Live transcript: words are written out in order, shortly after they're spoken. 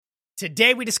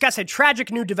Today, we discuss a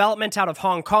tragic new development out of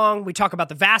Hong Kong. We talk about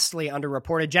the vastly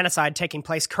underreported genocide taking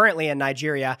place currently in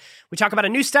Nigeria. We talk about a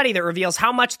new study that reveals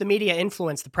how much the media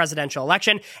influenced the presidential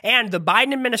election and the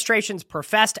Biden administration's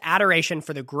professed adoration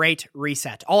for the Great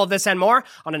Reset. All of this and more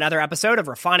on another episode of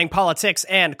Refining Politics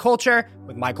and Culture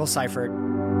with Michael Seifert.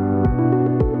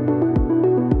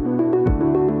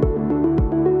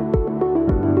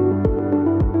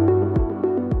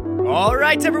 All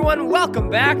right, everyone, welcome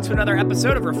back to another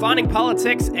episode of Refining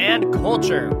Politics and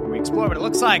Culture, where we explore what it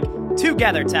looks like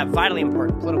together to have vitally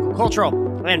important political,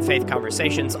 cultural, and faith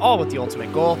conversations, all with the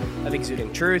ultimate goal of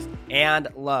exuding truth and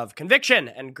love, conviction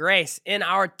and grace in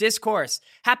our discourse.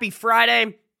 Happy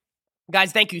Friday.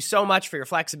 Guys, thank you so much for your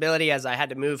flexibility as I had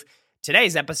to move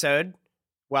today's episode.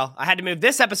 Well, I had to move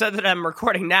this episode that I'm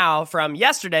recording now from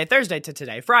yesterday, Thursday, to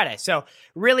today, Friday. So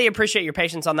really appreciate your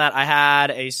patience on that. I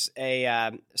had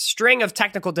a string of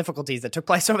technical difficulties that took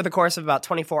place over the course of about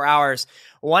 24 hours,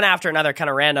 one after another, kind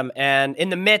of random, and in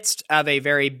the midst of a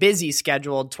very busy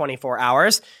scheduled 24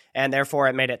 hours. And therefore,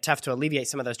 it made it tough to alleviate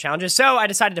some of those challenges. So I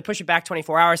decided to push it back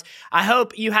 24 hours. I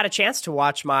hope you had a chance to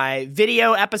watch my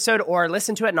video episode or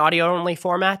listen to it in audio-only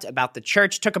format about the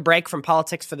church. Took a break from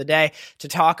politics for the day to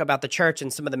talk about the church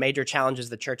and some of the major challenges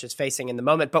the church is facing in the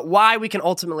moment, but why we can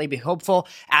ultimately be hopeful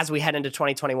as we head into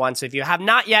 2021. So if you have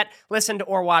not yet listened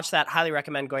or watched that, highly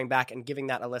recommend going back and giving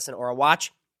that a listen or a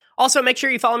watch. Also, make sure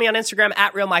you follow me on Instagram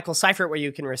at RealMichaelSeifert, where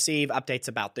you can receive updates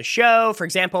about the show. For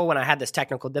example, when I had this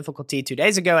technical difficulty 2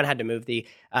 days ago and had to move the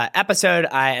episode,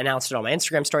 I announced it on my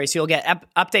Instagram story. So you'll get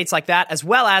updates like that, as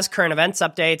well as current events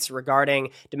updates regarding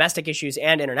domestic issues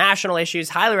and international issues.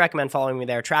 Highly recommend following me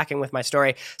there, tracking with my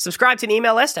story. Subscribe to the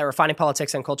email list at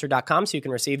refiningpoliticsandculture.com so you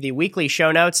can receive the weekly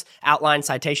show notes, outline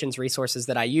citations, resources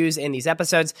that I use in these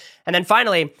episodes. And then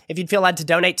finally, if you'd feel led to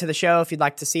donate to the show, if you'd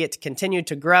like to see it to continue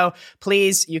to grow,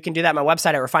 please, you can do that at my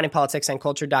website at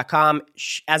refiningpoliticsandculture.com.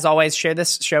 As always, share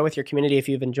this show with your community if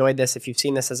you've enjoyed this, if you've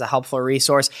seen this as a helpful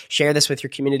resource. Share this with your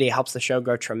community. It helps the show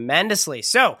grow tremendously.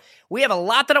 So we have a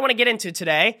lot that I want to get into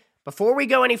today. Before we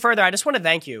go any further, I just want to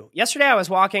thank you. Yesterday, I was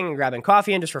walking and grabbing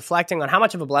coffee and just reflecting on how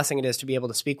much of a blessing it is to be able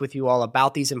to speak with you all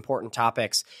about these important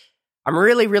topics. I'm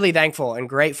really, really thankful and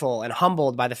grateful and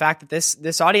humbled by the fact that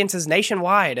this audience is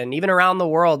nationwide and even around the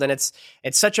world, and it's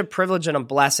such a privilege and a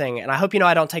blessing, and I hope you know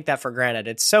I don't take that for granted.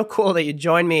 It's so cool that you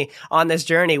join me on this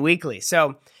journey weekly.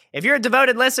 So if you're a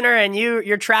devoted listener and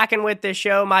you're tracking with this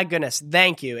show, my goodness,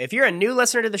 thank you. If you're a new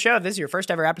listener to the show, if this is your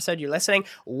first ever episode you're listening,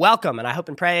 welcome, and I hope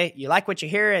and pray you like what you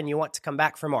hear and you want to come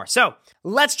back for more. So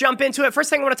let's jump into it. First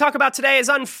thing I want to talk about today is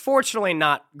unfortunately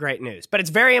not great news, but it's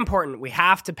very important. We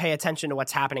have to pay attention to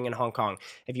what's happening in Hong Kong.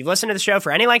 If you've listened to the show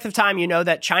for any length of time, you know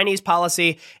that Chinese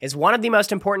policy is one of the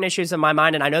most important issues in my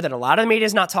mind, and I know that a lot of the media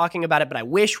is not talking about it, but I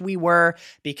wish we were,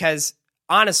 because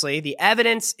honestly, the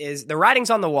evidence is, the writing's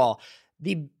on the wall.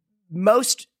 The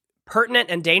most pertinent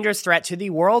and dangerous threat to the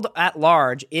world at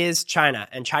large is China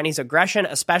and Chinese aggression,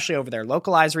 especially over their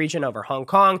localized region, over Hong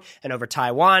Kong and over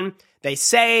Taiwan. They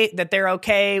say that they're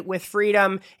okay with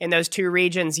freedom in those two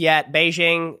regions, yet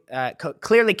Beijing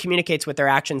clearly communicates with their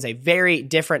actions a very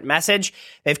different message.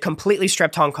 They've completely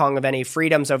stripped Hong Kong of any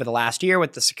freedoms over the last year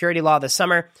with the security law this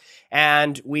summer,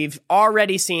 and we've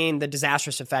already seen the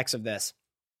disastrous effects of this.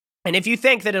 And if you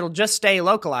think that it'll just stay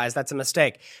localized, that's a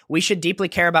mistake. We should deeply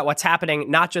care about what's happening,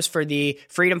 not just for the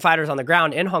freedom fighters on the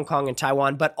ground in Hong Kong and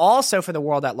Taiwan, but also for the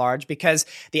world at large, because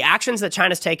the actions that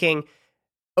China's taking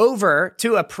over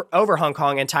Hong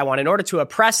Kong and Taiwan in order to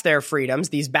oppress their freedoms,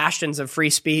 these bastions of free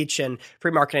speech and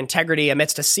free market integrity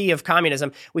amidst a sea of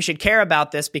communism, we should care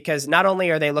about this because not only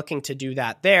are they looking to do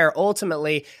that there,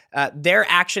 ultimately their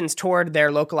actions toward their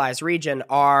localized region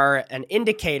are an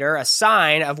indicator, a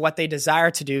sign of what they desire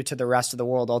to do to the rest of the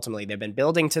world ultimately. They've been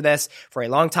building to this for a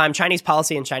long time. Chinese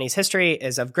policy and Chinese history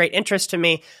is of great interest to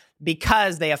me,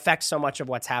 because they affect so much of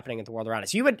what's happening in the world around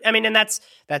us. And that's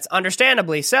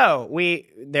understandably so.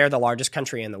 They're the largest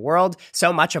country in the world.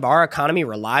 So much of our economy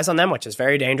relies on them, which is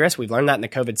very dangerous. We've learned that in the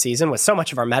COVID season with so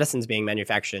much of our medicines being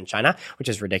manufactured in China, which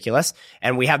is ridiculous.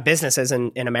 And we have businesses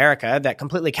in America that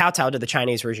completely kowtow to the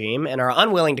Chinese regime and are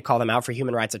unwilling to call them out for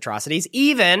human rights atrocities,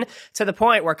 even to the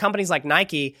point where companies like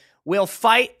Nike will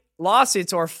fight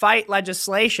lawsuits or fight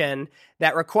legislation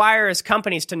that requires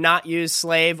companies to not use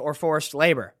slave or forced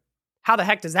labor. How the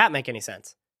heck does that make any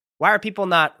sense? Why are people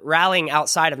not rallying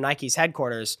outside of Nike's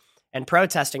headquarters and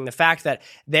protesting the fact that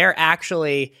they're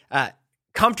actually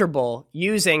comfortable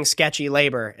using sketchy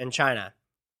labor in China?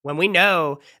 when we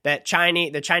know that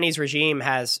the Chinese regime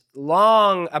has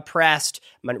long oppressed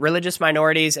religious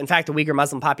minorities. In fact, the Uyghur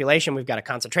Muslim population, we've got a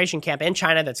concentration camp in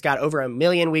China that's got over 1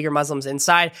 million Uyghur Muslims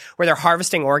inside, where they're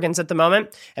harvesting organs at the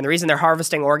moment. And the reason they're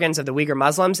harvesting organs of the Uyghur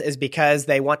Muslims is because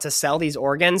they want to sell these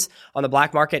organs on the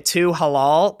black market to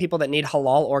halal, people that need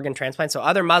halal organ transplants. So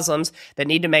other Muslims that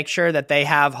need to make sure that they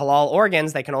have halal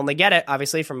organs, they can only get it,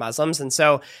 obviously, from Muslims. And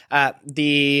so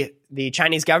the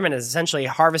Chinese government is essentially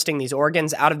harvesting these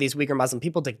organs out of these Uyghur Muslim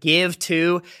people to give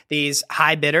to these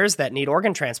high bidders that need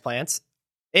organ transplants.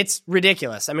 It's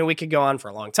ridiculous. I mean, we could go on for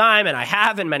a long time, and I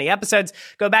have in many episodes.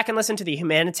 Go back and listen to the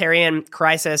humanitarian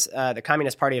crisis, the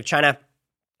Communist Party of China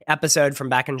episode from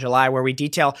back in July, where we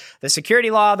detail the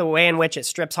security law, the way in which it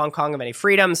strips Hong Kong of any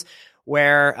freedoms,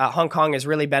 where Hong Kong has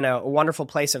really been a wonderful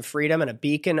place of freedom and a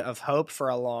beacon of hope for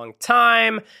a long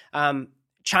time.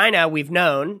 China, we've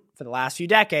known for the last few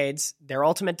decades, their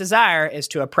ultimate desire is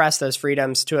to oppress those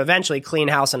freedoms, to eventually clean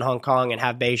house in Hong Kong and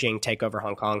have Beijing take over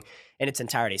Hong Kong in its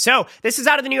entirety. So this is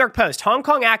out of the New York Post. Hong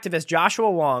Kong activist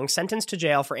Joshua Wong sentenced to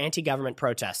jail for anti-government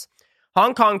protests.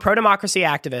 Hong Kong pro-democracy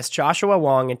activist Joshua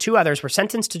Wong and 2 others were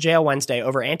sentenced to jail Wednesday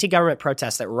over anti-government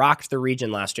protests that rocked the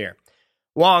region last year.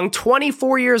 Wong,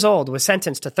 24 years old, was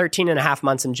sentenced to 13 and a half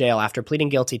months in jail after pleading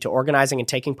guilty to organizing and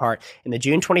taking part in the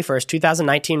June 21st,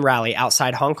 2019 rally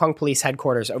outside Hong Kong police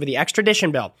headquarters over the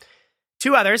extradition bill.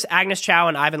 2 others, Agnes Chow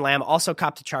and Ivan Lam, also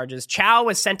copped the charges. Chow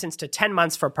was sentenced to 10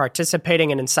 months for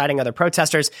participating and inciting other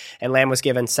protesters, and Lam was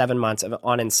given 7 months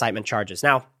on incitement charges.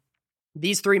 Now,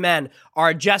 these 3 men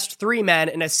are just 3 men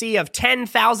in a sea of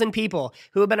 10,000 people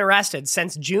who have been arrested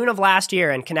since June of last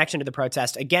year in connection to the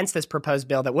protest against this proposed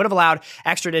bill that would have allowed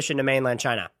extradition to mainland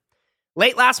China.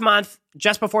 Late last month,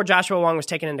 just before Joshua Wong was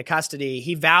taken into custody,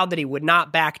 he vowed that he would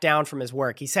not back down from his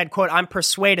work. He said, quote, "I'm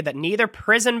persuaded that neither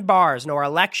prison bars nor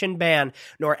election ban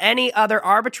nor any other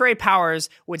arbitrary powers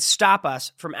would stop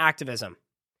us from activism."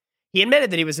 He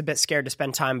admitted that he was a bit scared to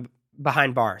spend time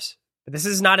behind bars, but this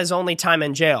is not his only time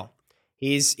in jail.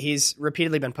 He's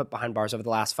repeatedly been put behind bars over the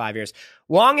last 5 years.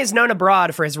 Wong is known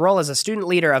abroad for his role as a student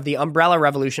leader of the Umbrella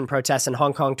Revolution protests in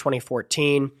Hong Kong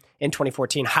 2014. In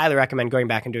 2014, highly recommend going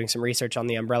back and doing some research on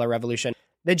the Umbrella Revolution.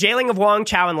 The jailing of Wong,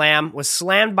 Chow, and Lam was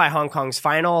slammed by Hong Kong's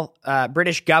final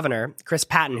British governor, Chris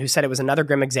Patten, who said it was another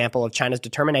grim example of China's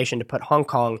determination to put Hong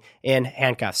Kong in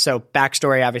handcuffs. So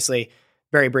backstory, obviously,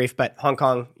 very brief, but Hong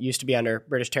Kong used to be under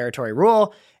British territory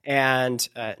rule. And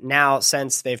now,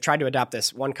 since they've tried to adopt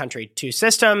this one country, 2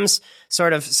 systems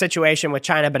sort of situation with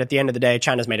China, but at the end of the day,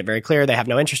 China's made it very clear they have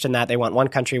no interest in that. They want one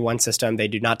country, one system. They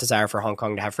do not desire for Hong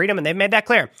Kong to have freedom, and they've made that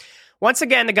clear. Once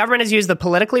again, the government has used the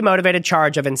politically motivated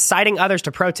charge of inciting others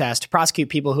to protest to prosecute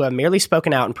people who have merely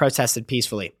spoken out and protested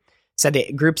peacefully, said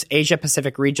the group's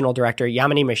Asia-Pacific Regional Director,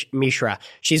 Yamini Mishra.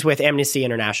 She's with Amnesty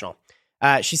International.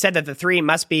 She said that the 3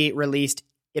 must be released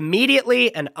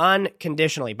immediately and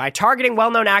unconditionally. By targeting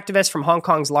well-known activists from Hong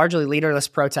Kong's largely leaderless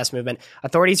protest movement,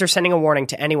 authorities are sending a warning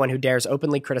to anyone who dares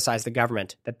openly criticize the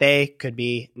government that they could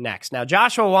be next. Now,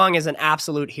 Joshua Wong is an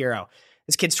absolute hero.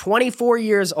 This kid's 24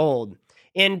 years old.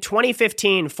 In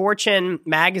 2015, Fortune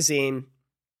magazine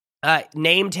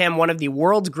named him one of the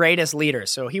world's greatest leaders.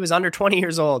 So he was under 20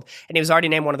 years old, and he was already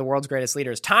named one of the world's greatest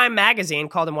leaders. Time magazine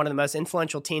called him one of the most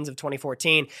influential teens of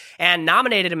 2014 and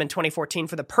nominated him in 2014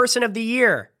 for the Person of the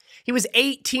Year. He was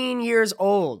 18 years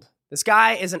old. This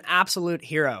guy is an absolute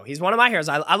hero. He's one of my heroes.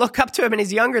 I look up to him, and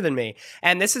he's younger than me.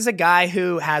 And this is a guy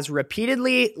who has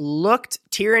repeatedly looked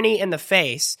tyranny in the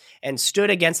face and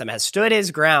stood against them, has stood his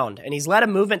ground, and he's led a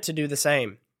movement to do the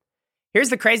same. Here's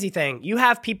the crazy thing. You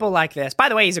have people like this. By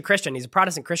the way, he's a Christian. He's a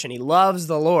Protestant Christian. He loves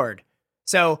the Lord.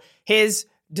 So his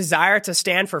desire to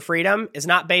stand for freedom is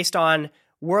not based on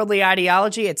worldly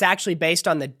ideology. It's actually based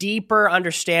on the deeper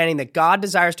understanding that God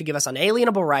desires to give us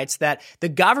unalienable rights that the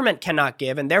government cannot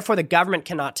give, and therefore the government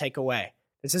cannot take away.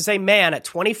 This is a man at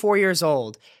 24 years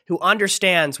old who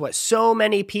understands what so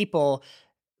many people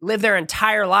live their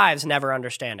entire lives never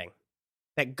understanding,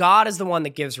 that God is the one that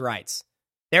gives rights.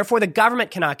 Therefore, the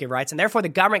government cannot give rights, and therefore the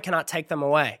government cannot take them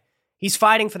away. He's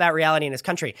fighting for that reality in his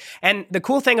country. And the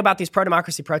cool thing about these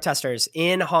pro-democracy protesters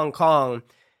in Hong Kong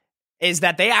is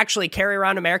that they actually carry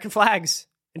around American flags.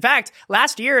 In fact,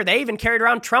 last year, they even carried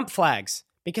around Trump flags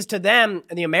because to them,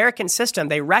 the American system,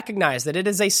 they recognize that it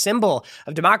is a symbol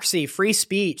of democracy, free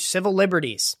speech, civil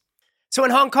liberties. So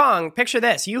in Hong Kong, picture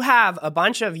this. You have a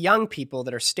bunch of young people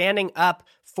that are standing up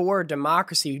for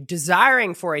democracy,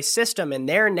 desiring for a system in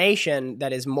their nation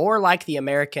that is more like the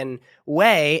American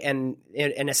way and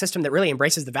a system that really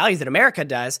embraces the values that America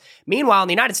does. Meanwhile, in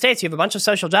the United States, you have a bunch of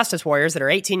social justice warriors that are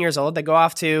 18 years old. They go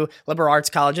off to liberal arts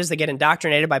colleges. They get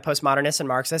indoctrinated by postmodernists and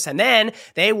Marxists, and then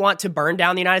they want to burn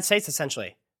down the United States,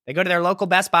 essentially. They go to their local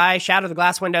Best Buy, shatter the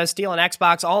glass windows, steal an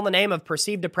Xbox, all in the name of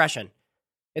perceived oppression.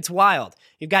 It's wild.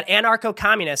 You've got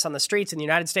anarcho-communists on the streets in the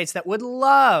United States that would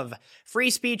love free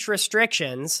speech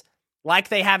restrictions like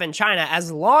they have in China,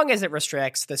 as long as it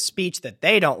restricts the speech that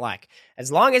they don't like.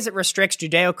 As long as it restricts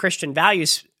Judeo-Christian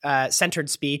values-centered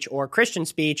speech or Christian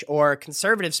speech or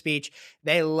conservative speech,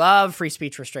 they love free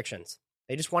speech restrictions.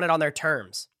 They just want it on their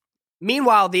terms.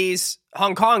 Meanwhile, these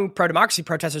Hong Kong pro-democracy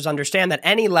protesters understand that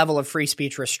any level of free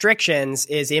speech restrictions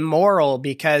is immoral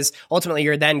because ultimately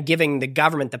you're then giving the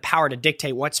government the power to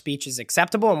dictate what speech is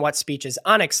acceptable and what speech is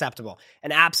unacceptable.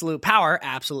 And absolute power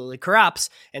absolutely corrupts.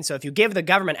 And so if you give the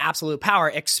government absolute power,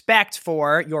 expect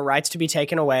for your rights to be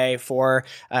taken away, for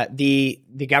the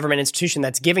government institution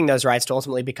that's giving those rights to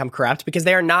ultimately become corrupt because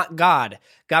they are not God.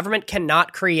 Government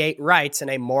cannot create rights in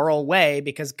a moral way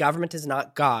because government is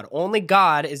not God. Only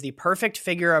God is the perfect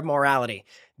figure of morality.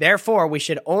 Therefore, we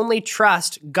should only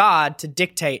trust God to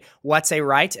dictate what's a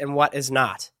right and what is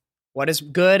not, what is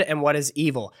good and what is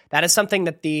evil. That is something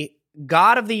that the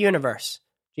God of the universe,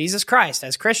 Jesus Christ,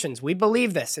 as Christians, we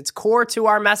believe this. It's core to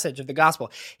our message of the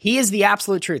gospel. He is the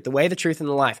absolute truth, the way, the truth, and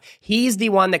the life. He's the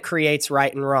one that creates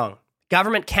right and wrong.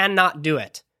 Government cannot do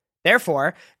it.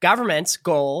 Therefore, government's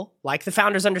goal, like the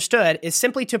founders understood, is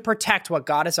simply to protect what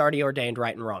God has already ordained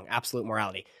right and wrong, absolute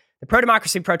morality. The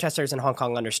pro-democracy protesters in Hong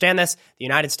Kong understand this. The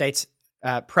United States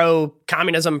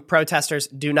pro-communism protesters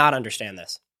do not understand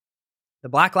this. The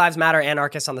Black Lives Matter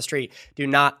anarchists on the street do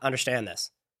not understand this.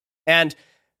 And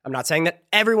I'm not saying that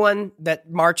everyone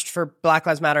that marched for Black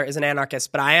Lives Matter is an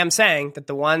anarchist, but I am saying that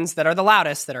the ones that are the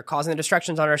loudest, that are causing the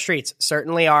destructions on our streets,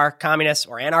 certainly are communists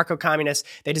or anarcho-communists.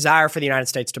 They desire for the United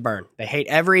States to burn. They hate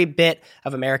every bit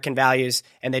of American values,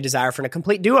 and they desire for a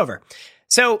complete do-over.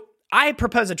 So I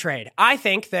propose a trade. I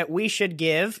think that we should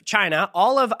give China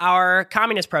all of our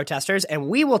communist protesters, and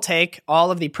we will take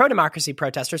all of the pro-democracy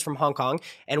protesters from Hong Kong,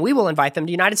 and we will invite them to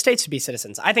the United States to be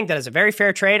citizens. I think that is a very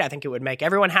fair trade. I think it would make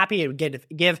everyone happy. It would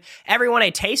give everyone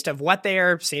a taste of what they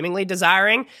are seemingly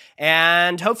desiring,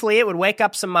 and hopefully it would wake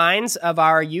up some minds of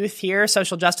our youth here,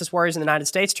 social justice warriors in the United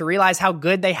States, to realize how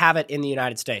good they have it in the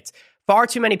United States. Far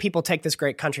too many people take this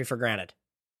great country for granted.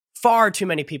 Far too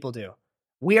many people do.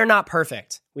 We are not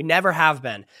perfect. We never have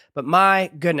been. But my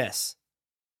goodness,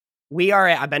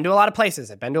 I've been to a lot of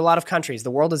places. I've been to a lot of countries. The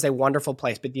world is a wonderful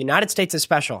place, but the United States is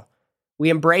special.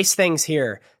 We embrace things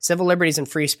here, civil liberties and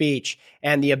free speech,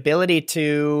 and the ability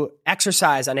to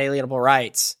exercise unalienable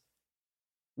rights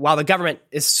while the government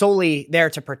is solely there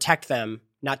to protect them,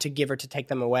 not to give or to take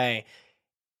them away.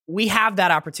 We have that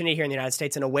opportunity here in the United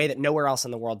States in a way that nowhere else in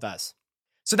the world does.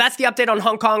 So that's the update on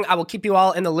Hong Kong. I will keep you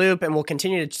all in the loop, and we'll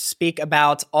continue to speak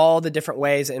about all the different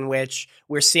ways in which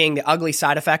we're seeing the ugly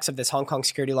side effects of this Hong Kong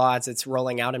security law as it's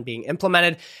rolling out and being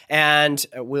implemented. And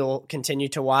we'll continue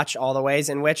to watch all the ways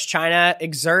in which China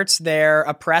exerts their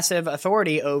oppressive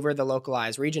authority over the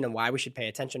localized region and why we should pay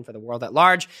attention for the world at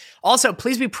large. Also,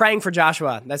 please be praying for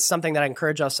Joshua. That's something that I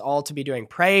encourage us all to be doing.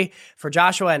 Pray for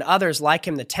Joshua and others like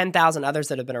him, the 10,000 others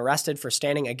that have been arrested for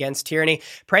standing against tyranny.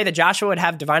 Pray that Joshua would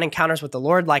have divine encounters with the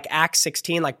Lord, like Acts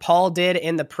 16, like Paul did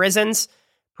in the prisons.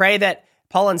 Pray that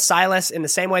Paul and Silas, in the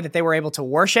same way that they were able to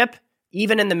worship,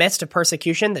 even in the midst of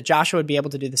persecution, that Joshua would be able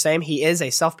to do the same. He is a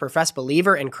self-professed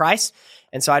believer in Christ.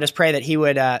 And so I just pray that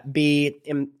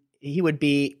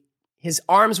his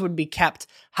arms would be kept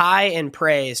high in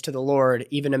praise to the Lord,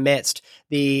 even amidst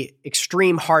the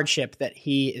extreme hardship that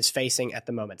he is facing at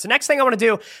the moment. So next thing I want to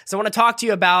do is I want to talk to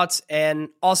you about an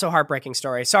also heartbreaking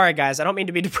story. Sorry, guys, I don't mean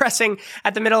to be depressing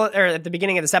at the middle or at the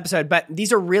beginning of this episode, but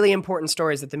these are really important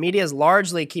stories that the media is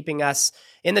largely keeping us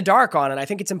in the dark on, and I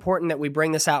think it's important that we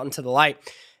bring this out into the light.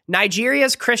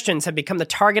 Nigeria's Christians have become the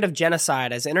target of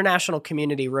genocide as international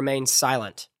community remains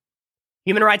silent.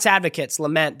 Human rights advocates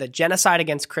lament that genocide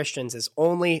against Christians is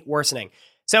only worsening.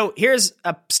 So here's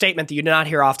a statement that you do not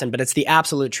hear often, but it's the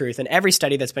absolute truth. And every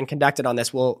study that's been conducted on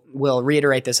this will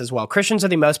reiterate this as well. Christians are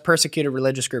the most persecuted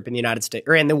religious group in the United States,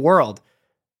 or in the world,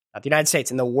 not the United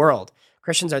States, in the world.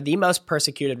 Christians are the most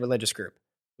persecuted religious group.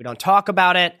 We don't talk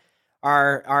about it.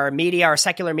 Our media, our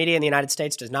secular media in the United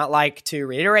States does not like to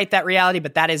reiterate that reality,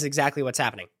 but that is exactly what's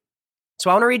happening. So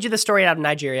I want to read you the story out of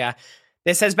Nigeria.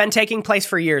 This has been taking place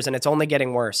for years, and it's only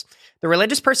getting worse. The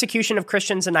religious persecution of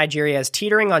Christians in Nigeria is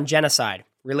teetering on genocide.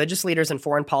 Religious leaders and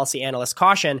foreign policy analysts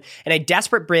caution in a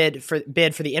desperate bid for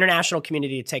the international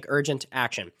community to take urgent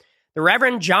action. The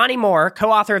Reverend Johnny Moore,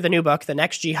 co-author of the new book, The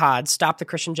Next Jihad, Stop the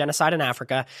Christian Genocide in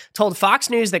Africa, told Fox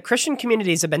News that Christian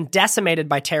communities have been decimated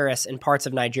by terrorists in parts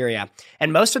of Nigeria,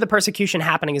 and most of the persecution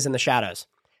happening is in the shadows.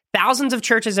 Thousands of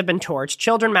churches have been torched,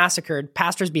 children massacred,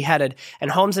 pastors beheaded,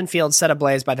 and homes and fields set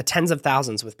ablaze by the tens of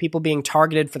thousands, with people being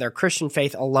targeted for their Christian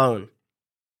faith alone.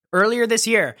 Earlier this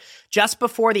year, just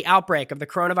before the outbreak of the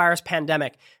coronavirus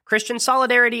pandemic, Christian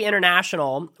Solidarity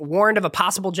International warned of a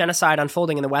possible genocide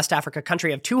unfolding in the West Africa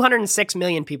country of 206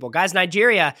 million people. Guys,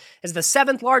 Nigeria is the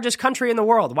 7th largest country in the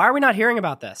world. Why are we not hearing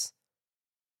about this?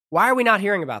 Why are we not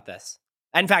hearing about this?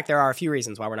 In fact, there are a few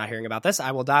reasons why we're not hearing about this.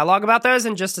 I will dialogue about those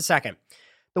in just a second.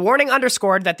 The warning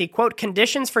underscored that the, quote,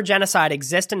 conditions for genocide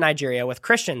exist in Nigeria, with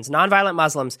Christians, nonviolent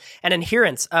Muslims, and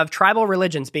adherents of tribal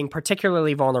religions being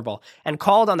particularly vulnerable, and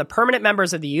called on the permanent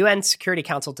members of the UN Security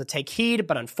Council to take heed.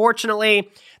 But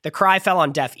unfortunately, the cry fell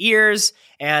on deaf ears,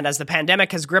 and as the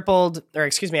pandemic has gripped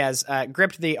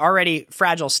the already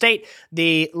fragile state,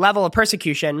 the level of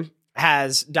persecution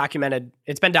has been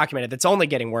documented. It's only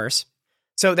getting worse.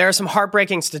 So there are some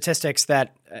heartbreaking statistics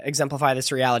that exemplify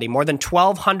this reality. More than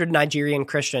 1,200 Nigerian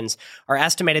Christians are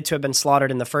estimated to have been slaughtered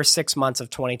in the first 6 months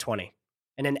of 2020,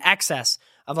 and in excess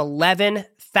of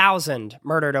 11,000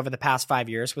 murdered over the past 5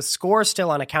 years, with scores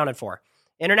still unaccounted for.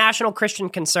 International Christian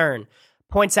Concern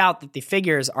points out that the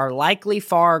figures are likely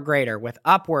far greater, with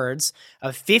upwards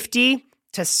of 50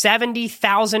 to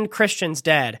 70,000 Christians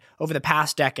dead over the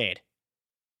past decade.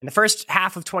 In the first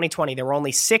half of 2020, there were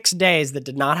only 6 days that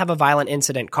did not have a violent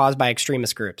incident caused by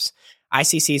extremist groups.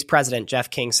 ICC's president,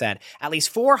 Jeff King, said at least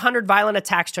 400 violent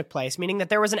attacks took place, meaning that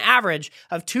there was an average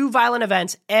of 2 violent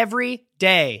events every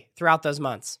day throughout those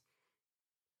months.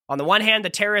 On the one hand, the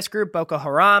terrorist group Boko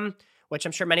Haram, which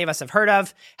I'm sure many of us have heard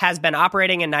of, has been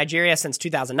operating in Nigeria since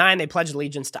 2009. They pledged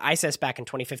allegiance to ISIS back in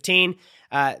 2015.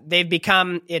 They've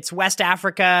become its West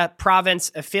Africa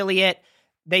province affiliate.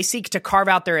 They seek to carve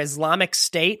out their Islamic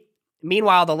State.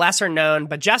 Meanwhile, the lesser-known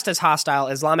but just as hostile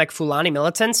Islamic Fulani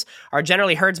militants are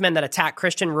generally herdsmen that attack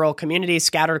Christian rural communities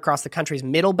scattered across the country's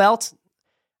middle belt.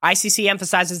 ICC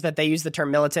emphasizes that they use the term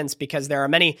militants because there are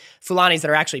many Fulanis that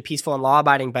are actually peaceful and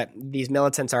law-abiding, but these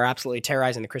militants are absolutely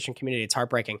terrorizing the Christian community. It's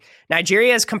heartbreaking.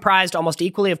 Nigeria is comprised almost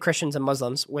equally of Christians and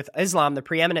Muslims, with Islam the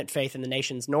preeminent faith in the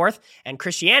nation's north and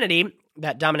Christianity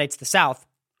that dominates the south.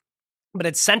 But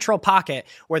its central pocket,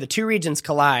 where the two regions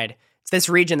collide, it's this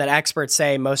region that experts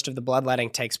say most of the bloodletting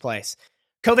takes place.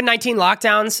 COVID-19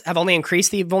 lockdowns have only increased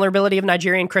the vulnerability of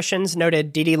Nigerian Christians,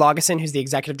 noted Didi Lawgason, who's the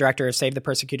executive director of Save the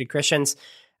Persecuted Christians.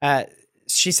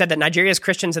 She said that Nigeria's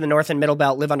Christians in the North and Middle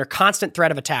Belt live under constant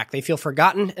threat of attack. They feel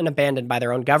forgotten and abandoned by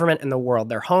their own government and the world.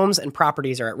 Their homes and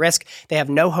properties are at risk. They have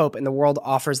no hope, and the world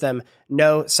offers them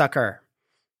no succor.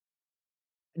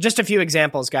 Just a few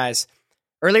examples, guys.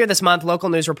 Earlier this month, local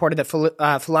news reported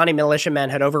that Fulani militiamen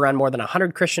had overrun more than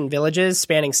 100 Christian villages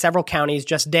spanning several counties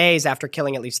just days after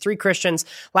killing at least 3 Christians.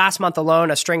 Last month alone,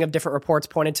 a string of different reports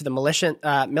pointed to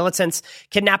the militants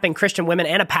kidnapping Christian women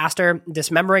and a pastor,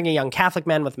 dismembering a young Catholic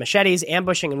man with machetes,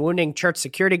 ambushing and wounding church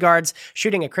security guards,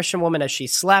 shooting a Christian woman as she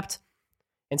slept.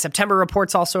 In September,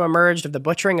 reports also emerged of the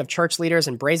butchering of church leaders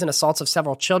and brazen assaults of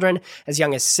several children as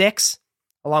young as 6.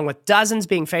 Along with dozens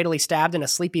being fatally stabbed in a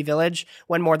sleepy village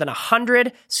when more than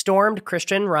 100 stormed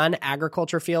Christian-run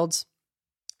agriculture fields.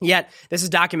 Yet, this is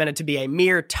documented to be a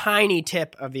mere tiny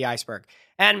tip of the iceberg.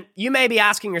 And you may be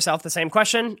asking yourself the same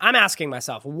question I'm asking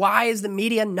myself. Why is the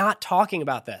media not talking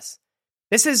about this?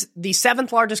 This is the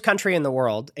 7th largest country in the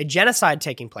world, a genocide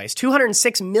taking place.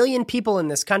 206 million people in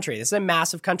this country. This is a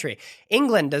massive country.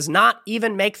 England does not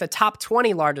even make the top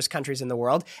 20 largest countries in the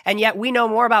world, and yet we know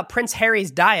more about Prince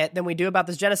Harry's diet than we do about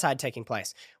this genocide taking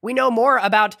place. We know more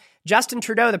about Justin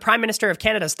Trudeau, the Prime Minister of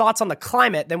Canada's thoughts on the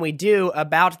climate than we do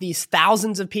about these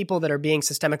thousands of people that are being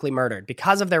systemically murdered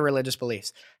because of their religious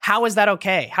beliefs. How is that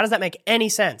okay? How does that make any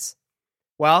sense?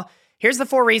 Well, here's the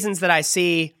 4 reasons that I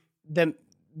see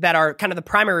that are kind of the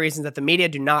primary reasons that the media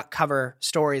do not cover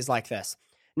stories like this.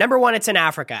 Number 1, it's in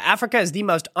Africa. Africa is the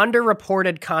most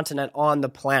underreported continent on the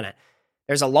planet.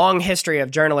 There's a long history of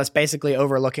journalists basically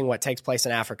overlooking what takes place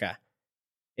in Africa.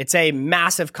 It's a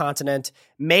massive continent,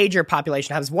 major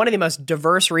population, has one of the most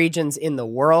diverse regions in the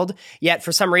world, yet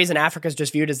for some reason Africa is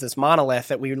just viewed as this monolith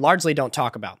that we largely don't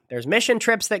talk about. There's mission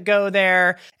trips that go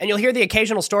there, and you'll hear the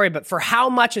occasional story, but for how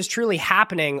much is truly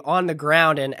happening on the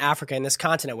ground in Africa, in this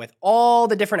continent, with all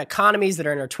the different economies that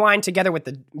are intertwined together, with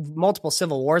the multiple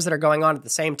civil wars that are going on at the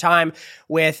same time,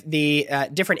 with the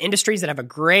different industries that have a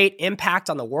great impact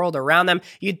on the world around them,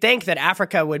 you'd think that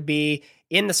Africa would be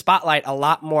in the spotlight a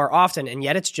lot more often, and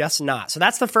yet it's just not. So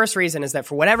that's the first reason, is that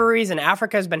for whatever reason,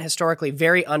 Africa has been historically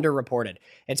very underreported.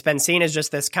 It's been seen as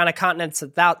just this kind of continent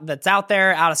that's out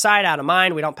there, out of sight, out of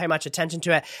mind. We don't pay much attention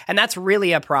to it, and that's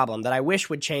really a problem that I wish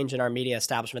would change in our media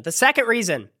establishment. The second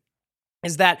reason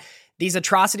is that these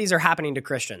atrocities are happening to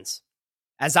Christians.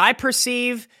 As I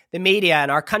perceive the media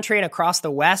in our country and across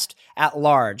the West at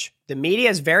large, the media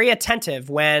is very attentive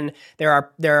when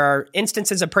there are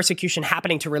instances of persecution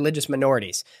happening to religious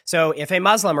minorities. So if a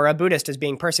Muslim or a Buddhist is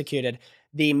being persecuted,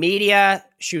 the media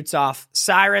shoots off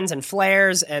sirens and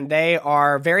flares, and they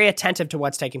are very attentive to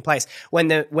what's taking place. When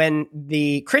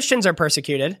the Christians are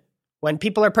persecuted, when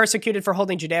people are persecuted for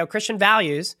holding Judeo-Christian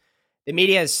values, the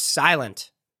media is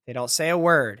silent. They don't say a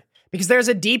word. Because there's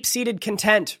a deep-seated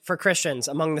contempt for Christians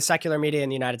among the secular media in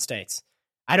the United States.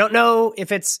 I don't know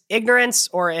if it's ignorance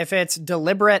or if it's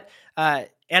deliberate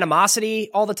animosity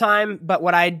all the time, but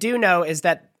what I do know is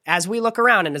that as we look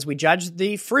around and as we judge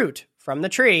the fruit from the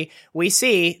tree, we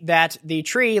see that the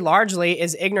tree largely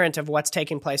is ignorant of what's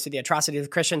taking place to the atrocity of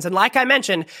Christians. And like I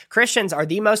mentioned, Christians are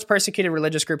the most persecuted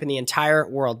religious group in the entire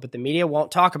world, but the media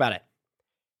won't talk about it.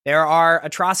 There are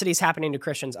atrocities happening to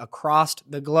Christians across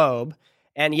the globe,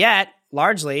 and yet,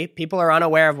 largely, people are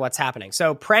unaware of what's happening.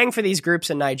 So praying for these groups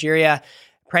in Nigeria,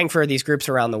 praying for these groups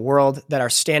around the world that are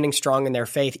standing strong in their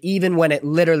faith, even when it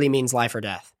literally means life or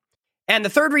death. And the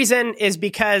third reason is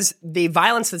because the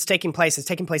violence that's taking place is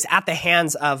taking place at the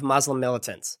hands of Muslim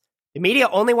militants. The media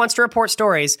only wants to report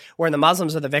stories where the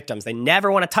Muslims are the victims. They never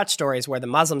want to touch stories where the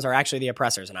Muslims are actually the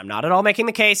oppressors. And I'm not at all making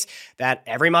the case that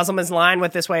every Muslim is in line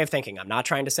with this way of thinking. I'm not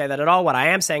trying to say that at all. What I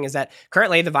am saying is that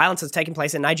currently the violence that's taking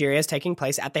place in Nigeria is taking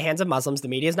place at the hands of Muslims. The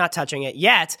media is not touching it.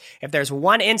 Yet, if there's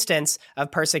one instance of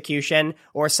persecution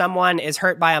or someone is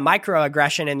hurt by a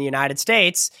microaggression in the United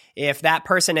States, if that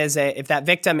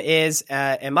victim is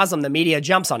a Muslim, the media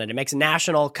jumps on it. It makes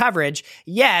national coverage.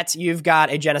 Yet, you've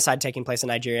got a genocide taking place in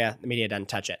Nigeria. The media doesn't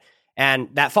touch it. And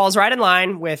that falls right in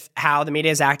line with how the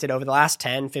media has acted over the last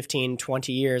 10, 15,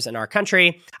 20 years in our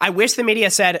country. I wish the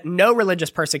media said no religious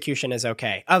persecution is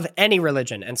okay, of any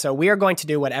religion. And so we are going to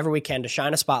do whatever we can to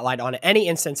shine a spotlight on any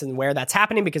instance and where that's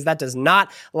happening, because that does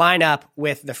not line up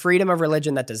with the freedom of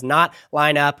religion. That does not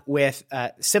line up with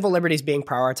civil liberties being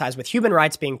prioritized, with human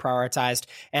rights being prioritized.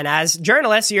 And as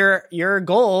journalists, your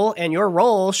goal and your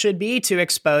role should be to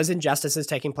expose injustices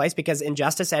taking place, because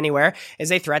injustice anywhere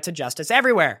is a threat to justice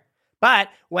everywhere. But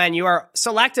when you are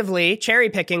selectively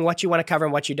cherry picking what you want to cover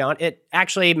and what you don't, it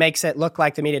actually makes it look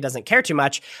like the media doesn't care too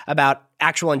much about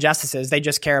actual injustices. They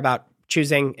just care about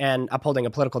choosing and upholding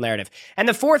a political narrative. And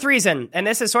the fourth reason, and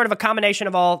this is sort of a combination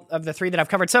of all of the three that I've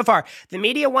covered so far, the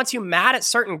media wants you mad at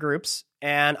certain groups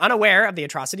and unaware of the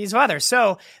atrocities of others.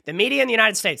 So the media in the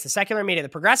United States, the secular media, the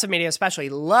progressive media especially,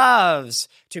 loves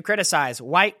to criticize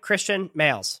white Christian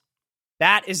males.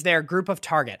 That is their group of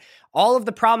target. All of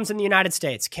the problems in the United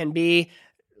States can be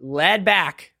led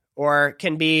back or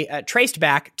can be traced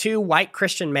back to white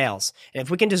Christian males. And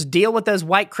if we can just deal with those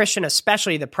white Christian,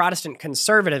 especially the Protestant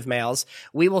conservative males,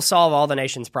 we will solve all the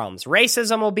nation's problems.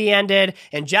 Racism will be ended.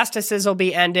 Injustices will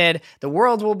be ended. The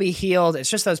world will be healed. It's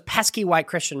just those pesky white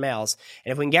Christian males.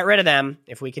 And if we can get rid of them,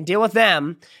 if we can deal with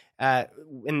them,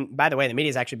 and by the way, the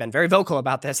media's actually been very vocal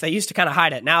about this. They used to kind of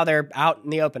hide it. Now they're out in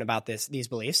the open about these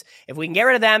beliefs. If we can get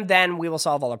rid of them, then we will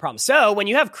solve all the problems. So when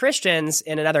you have Christians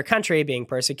in another country being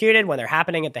persecuted, when they're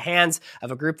happening at the hands of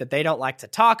a group that they don't like to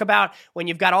talk about, when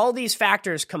you've got all these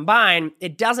factors combined,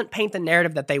 it doesn't paint the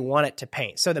narrative that they want it to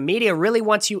paint. So the media really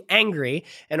wants you angry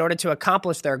in order to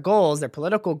accomplish their goals, their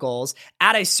political goals,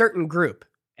 at a certain group.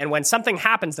 And when something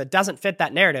happens that doesn't fit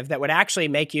that narrative, that would actually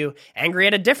make you angry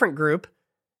at a different group,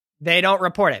 they don't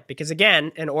report it. Because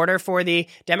again, in order for the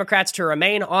Democrats to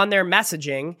remain on their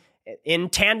messaging in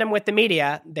tandem with the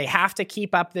media, they have to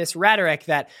keep up this rhetoric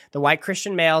that the white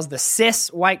Christian males, the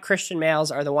cis white Christian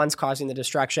males, are the ones causing the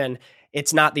destruction.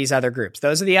 It's not these other groups.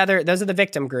 Those are the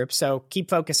victim groups. So keep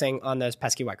focusing on those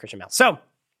pesky white Christian males. So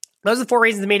those are the four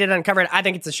reasons the media didn't cover it. I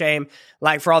think it's a shame,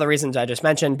 like for all the reasons I just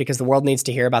mentioned, because the world needs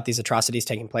to hear about these atrocities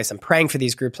taking place. I'm praying for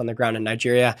these groups on the ground in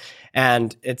Nigeria.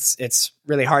 And it's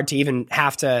really hard to even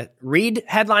have to read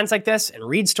headlines like this and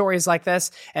read stories like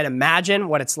this and imagine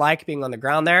what it's like being on the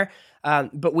ground there.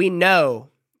 But we know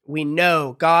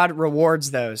God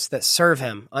rewards those that serve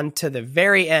him unto the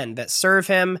very end, that serve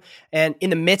him. And in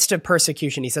the midst of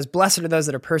persecution, he says, blessed are those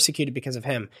that are persecuted because of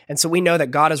him. And so we know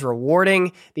that God is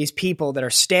rewarding these people that are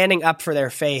standing up for their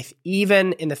faith,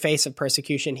 even in the face of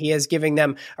persecution. He is giving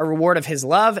them a reward of his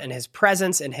love and his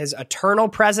presence and his eternal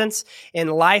presence in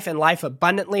life and life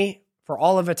abundantly for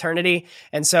all of eternity.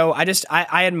 And so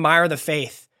I admire the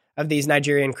faith of these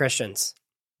Nigerian Christians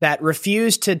that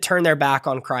refuse to turn their back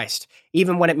on Christ,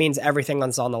 even when it means everything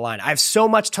is on the line. I have so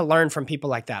much to learn from people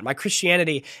like that. My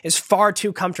Christianity is far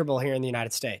too comfortable here in the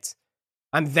United States.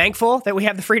 I'm thankful that we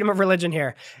have the freedom of religion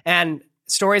here. And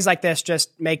stories like this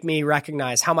just make me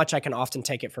recognize how much I can often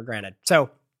take it for granted.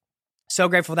 So So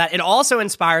grateful for that. It also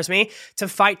inspires me to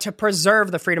fight to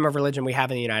preserve the freedom of religion we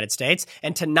have in the United States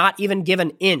and to not even give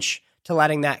an inch to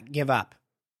letting that give up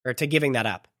or to giving that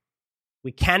up.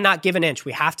 We cannot give an inch.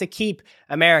 We have to keep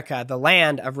America the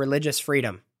land of religious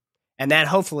freedom. And then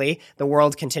hopefully the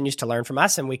world continues to learn from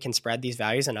us and we can spread these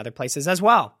values in other places as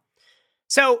well.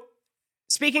 So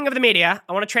speaking of the media,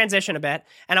 I want to transition a bit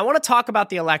and I want to talk about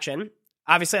the election.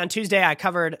 Obviously, on Tuesday, I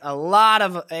covered a lot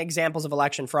of examples of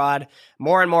election fraud.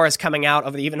 More and more is coming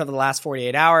out even over the last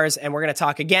 48 hours. And we're going to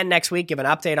talk again next week, give an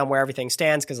update on where everything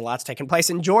stands, because a lot's taken place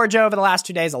in Georgia over the last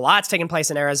 2 days. A lot's taken place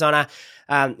in Arizona.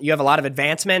 You have a lot of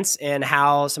advancements in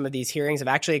how some of these hearings have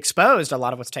actually exposed a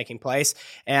lot of what's taking place.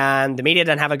 And the media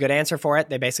doesn't have a good answer for it.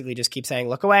 They basically just keep saying,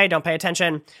 look away, don't pay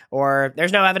attention, or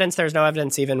there's no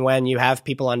evidence, even when you have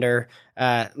people under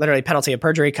literally penalty of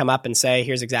perjury come up and say,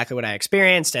 here's exactly what I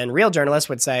experienced. And real journalists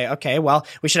would say, okay, well,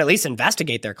 we should at least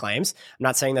investigate their claims. I'm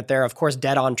not saying that they're, of course,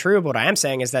 dead on true, but what I am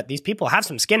saying is that these people have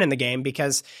some skin in the game,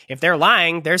 because if they're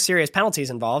lying, there's serious penalties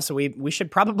involved. So we should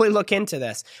probably look into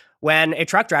this. When a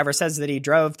truck driver says that he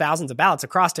drove thousands of ballots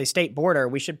across a state border,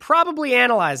 we should probably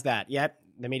analyze that. Yet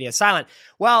the media is silent.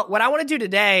 Well, what I want to do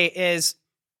today is,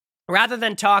 rather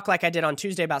than talk like I did on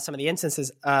Tuesday about some of the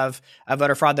instances of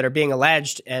voter fraud that are being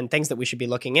alleged and things that we should be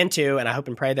looking into, and I hope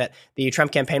and pray that the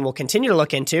Trump campaign will continue to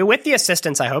look into, with the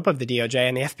assistance, I hope, of the DOJ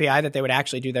and the FBI, that they would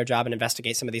actually do their job and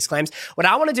investigate some of these claims. What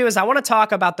I want to do is I want to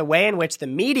talk about the way in which the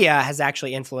media has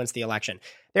actually influenced the election.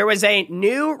 There was a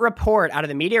new report out of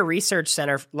the Media Research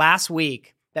Center last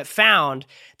week that found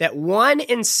that 1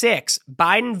 in 6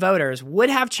 Biden voters would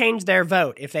have changed their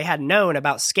vote if they had known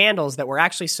about scandals that were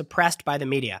actually suppressed by the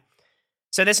media.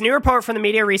 So this new report from the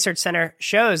Media Research Center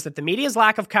shows that the media's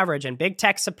lack of coverage and big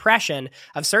tech suppression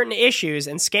of certain issues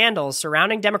and scandals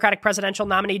surrounding Democratic presidential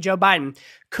nominee Joe Biden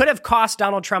could have cost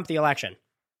Donald Trump the election.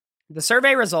 The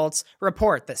survey results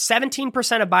report that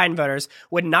 17% of Biden voters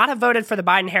would not have voted for the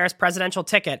Biden-Harris presidential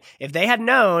ticket if they had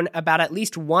known about at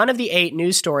least one of the 8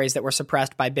 news stories that were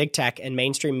suppressed by big tech and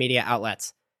mainstream media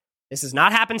outlets. This is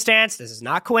not happenstance, this is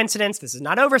not coincidence, this is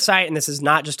not oversight, and this is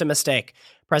not just a mistake.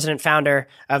 President-founder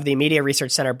of the Media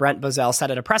Research Center, Brent Bozell, said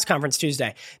at a press conference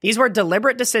Tuesday, these were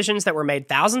deliberate decisions that were made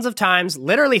thousands of times,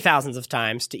 literally thousands of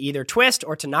times, to either twist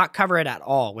or to not cover it at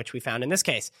all, which we found in this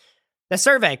case. The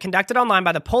survey, conducted online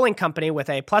by the polling company with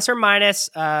a plus or minus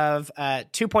of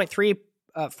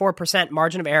 2.34%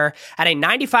 margin of error at a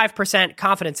 95%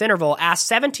 confidence interval,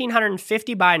 asked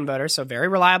 1,750 Biden voters, so very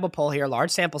reliable poll here,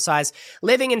 large sample size,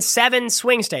 living in 7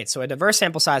 swing states, so a diverse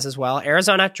sample size as well: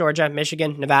 Arizona, Georgia,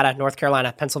 Michigan, Nevada, North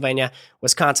Carolina, Pennsylvania,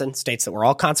 Wisconsin, states that were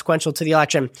all consequential to the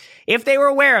election, if they were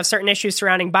aware of certain issues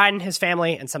surrounding Biden, his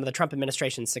family, and some of the Trump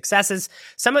administration's successes.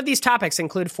 Some of these topics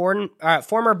include former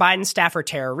Biden staffer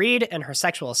Tara Reade and her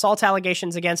sexual assault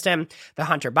allegations against him, the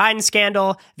Hunter Biden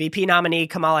scandal, VP nominee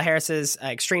Kamala Harris's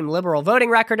extreme liberal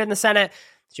voting record in the Senate.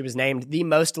 She was named the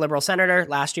most liberal senator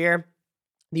last year.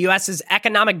 The U.S.'s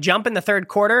economic jump in the third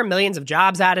quarter, millions of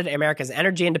jobs added, America's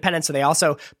energy independence. So they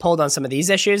also polled on some of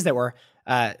these issues that were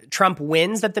Trump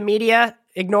wins that the media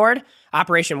ignored.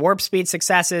 Operation Warp Speed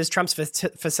successes, Trump's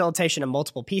facilitation of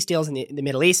multiple peace deals in the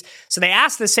Middle East. So they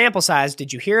asked the sample size,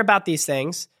 did you hear about these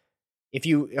things? If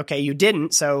you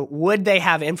didn't. So would they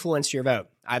have influenced your vote?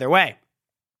 Either way.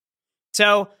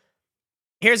 So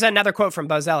here's another quote from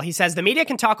Bozell. He says, the media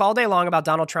can talk all day long about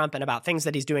Donald Trump and about things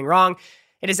that he's doing wrong.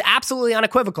 It is absolutely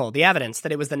unequivocal, the evidence,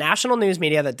 that it was the national news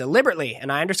media that deliberately,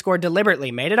 and I underscore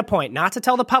deliberately, made it a point not to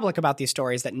tell the public about these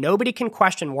stories that nobody can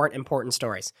question weren't important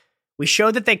stories. We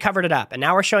showed that they covered it up, and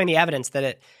now we're showing the evidence that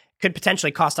it could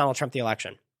potentially cost Donald Trump the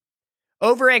election.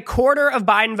 Over a quarter of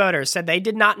Biden voters said they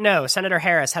did not know Senator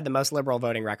Harris had the most liberal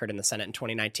voting record in the Senate in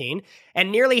 2019,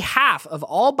 and nearly half of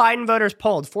all Biden voters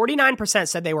polled, 49%,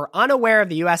 said they were unaware of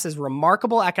the U.S.'s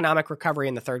remarkable economic recovery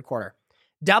in the third quarter,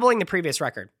 doubling the previous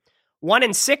record. 1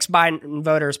 in 6 Biden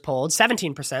voters polled,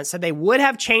 17%, said they would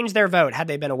have changed their vote had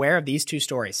they been aware of these 2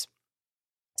 stories.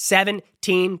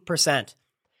 17%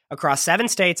 across 7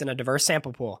 states and a diverse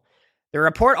sample pool. The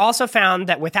report also found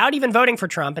that without even voting for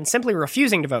Trump and simply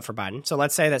refusing to vote for Biden, so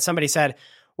let's say that somebody said,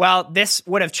 well, this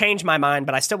would have changed my mind,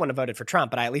 but I still wouldn't have voted for Trump,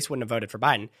 but I at least wouldn't have voted for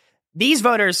Biden. These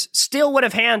voters still would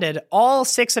have handed all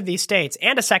 6 of these states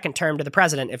and a second term to the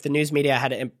president if the news media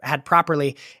had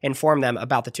properly informed them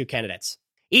about the 2 candidates.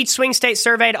 Each swing state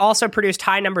surveyed also produced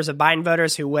high numbers of Biden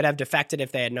voters who would have defected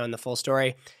if they had known the full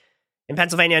story. In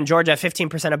Pennsylvania and Georgia,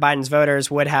 15% of Biden's voters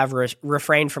would have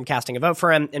refrained from casting a vote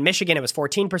for him. In Michigan, it was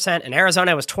 14%. In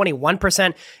Arizona, it was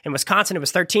 21%. In Wisconsin, it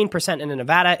was 13%. And in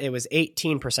Nevada, it was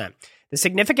 18%. The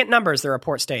significant numbers, the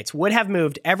report states, would have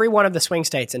moved every one of the swing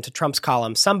states into Trump's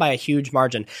column, some by a huge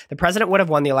margin. The president would have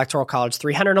won the Electoral College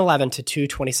 311 to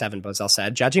 227, Bozell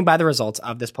said, judging by the results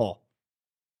of this poll.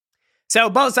 So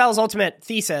Bozell's ultimate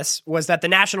thesis was that the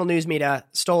national news media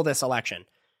stole this election.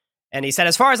 And he said,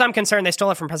 as far as I'm concerned, they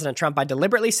stole it from President Trump by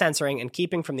deliberately censoring and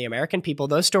keeping from the American people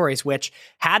those stories which,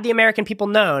 had the American people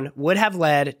known, would have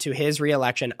led to his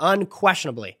reelection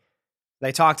unquestionably.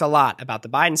 They talked a lot about the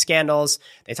Biden scandals.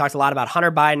 They talked a lot about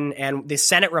Hunter Biden, and the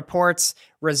Senate reports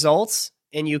results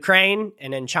in Ukraine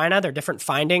and in China. They're different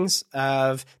findings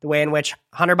of the way in which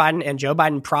Hunter Biden and Joe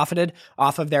Biden profited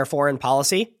off of their foreign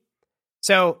policy.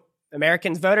 So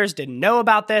Americans, voters didn't know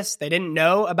about this. They didn't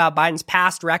know about Biden's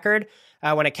past record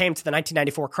when it came to the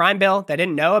 1994 crime bill. They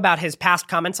didn't know about his past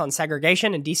comments on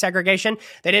segregation and desegregation.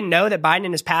 They didn't know that Biden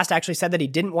in his past actually said that he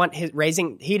didn't want to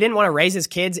raise his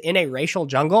kids in a racial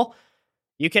jungle.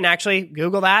 You can actually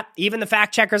Google that. Even the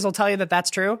fact checkers will tell you that that's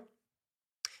true.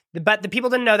 But the people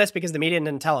didn't know this because the media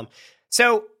didn't tell them.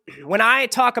 So when I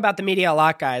talk about the media a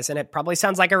lot, guys, and it probably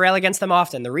sounds like I rail against them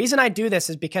often, the reason I do this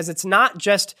is because it's not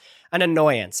just an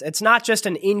annoyance. It's not just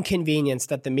an inconvenience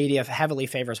that the media heavily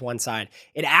favors one side.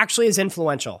 It actually is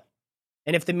influential.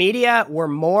 And if the media were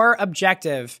more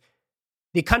objective,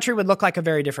 the country would look like a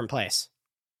very different place.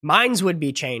 Minds would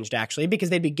be changed, actually, because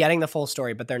they'd be getting the full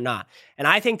story, but they're not. And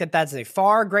I think that that's a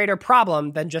far greater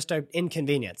problem than just an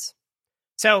inconvenience.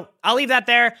 So I'll leave that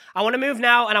there. I want to move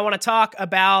now, and I want to talk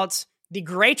about the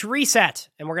Great Reset.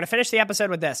 And we're going to finish the episode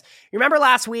with this. You remember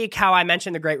last week how I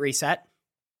mentioned the Great Reset?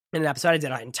 In an episode, I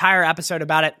did an entire episode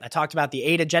about it. I talked about the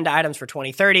 8 agenda items for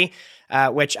 2030,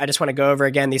 which I just want to go over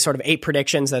again. These sort of 8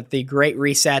 predictions that the Great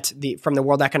Reset from the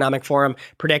World Economic Forum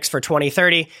predicts for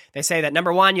 2030. They say that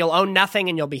number 1, you'll own nothing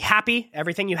and you'll be happy.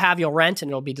 Everything you have, you'll rent and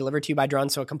it'll be delivered to you by drone.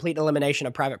 So a complete elimination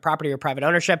of private property or private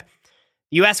ownership.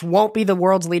 The U.S. won't be the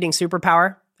world's leading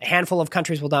superpower. A handful of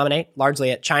countries will dominate, largely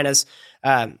at China's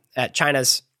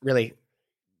really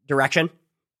direction.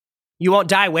 You won't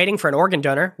die waiting for an organ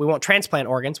donor. We won't transplant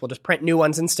organs. We'll just print new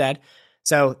ones instead.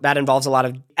 So that involves a lot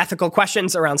of ethical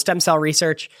questions around stem cell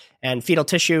research and fetal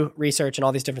tissue research and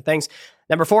all these different things.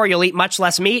 Number 4, you'll eat much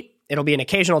less meat. It'll be an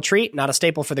occasional treat, not a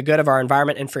staple for the good of our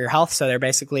environment and for your health. So they're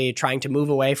basically trying to move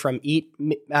away from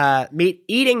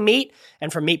eating meat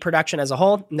and from meat production as a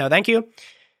whole. No, thank you.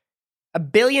 1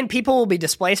 billion people will be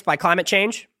displaced by climate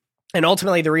change. And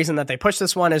ultimately, the reason that they push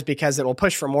this one is because it will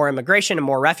push for more immigration and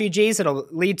more refugees. It'll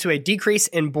lead to a decrease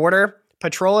in border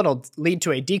patrol. It'll lead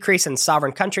to a decrease in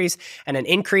sovereign countries and an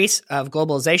increase of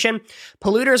globalization.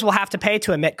 Polluters will have to pay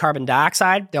to emit carbon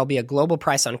dioxide. There'll be a global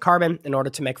price on carbon in order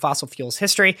to make fossil fuels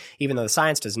history, even though the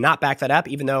science does not back that up,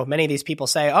 even though many of these people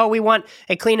say, oh, we want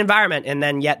a clean environment, and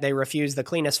then yet they refuse the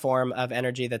cleanest form of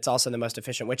energy that's also the most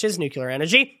efficient, which is nuclear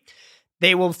energy.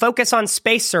 They will focus on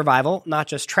space survival, not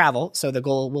just travel. So the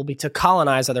goal will be to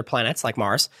colonize other planets like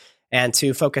Mars and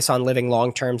to focus on living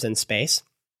long terms in space.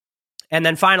 And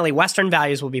then finally, Western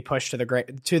values will be pushed to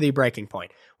the breaking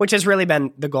point, which has really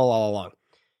been the goal all along.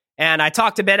 And I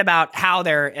talked a bit about how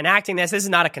they're enacting this. This is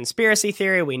not a conspiracy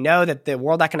theory. We know that the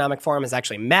World Economic Forum has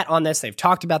actually met on this. They've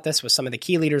talked about this with some of the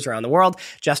key leaders around the world.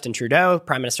 Justin Trudeau,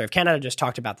 Prime Minister of Canada, just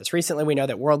talked about this recently. We know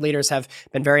that world leaders have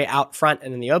been very out front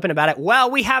and in the open about it. Well,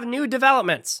 we have new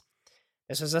developments.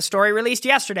 This was a story released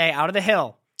yesterday out of the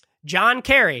Hill. John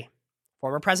Kerry,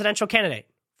 former presidential candidate,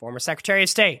 former Secretary of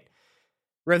State,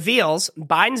 reveals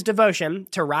Biden's devotion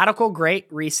to radical Great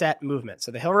Reset movement.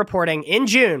 So the Hill reporting in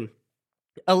June,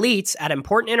 elites at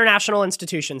important international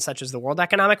institutions such as the World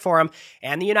Economic Forum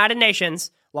and the United Nations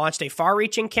launched a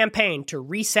far-reaching campaign to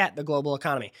reset the global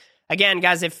economy. Again,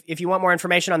 guys, if you want more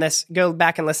information on this, go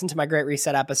back and listen to my Great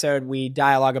Reset episode. We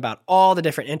dialogue about all the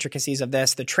different intricacies of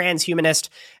this, the transhumanist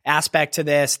aspect to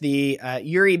this, the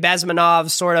Yuri Bezmenov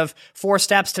sort of 4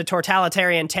 steps to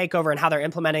totalitarian takeover and how they're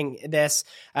implementing this.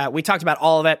 We talked about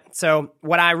all of it. So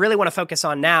what I really want to focus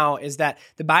on now is that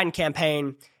the Biden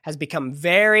campaign has become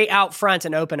very out front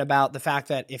and open about the fact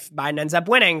that if Biden ends up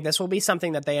winning, this will be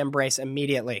something that they embrace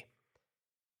immediately.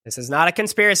 This is not a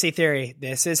conspiracy theory.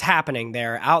 This is happening.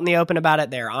 They're out in the open about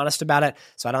it. They're honest about it.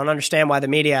 So I don't understand why the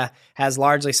media has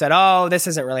largely said, oh, this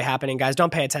isn't really happening. Guys,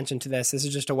 don't pay attention to this. This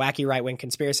is just a wacky right-wing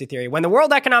conspiracy theory. When the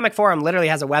World Economic Forum literally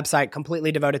has a website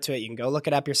completely devoted to it, you can go look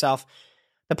it up yourself.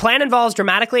 The plan involves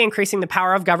dramatically increasing the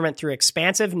power of government through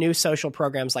expansive new social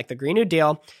programs like the Green New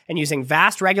Deal and using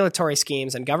vast regulatory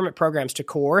schemes and government programs to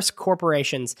coerce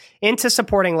corporations into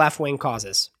supporting left-wing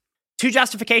causes. 2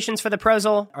 justifications for the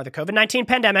proposal are the COVID-19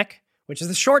 pandemic, which is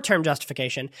the short-term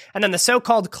justification, and then the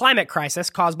so-called climate crisis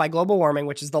caused by global warming,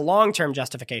 which is the long-term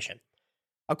justification.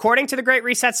 According to the Great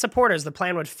Reset supporters, the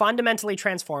plan would fundamentally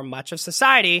transform much of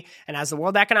society, and as the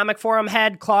World Economic Forum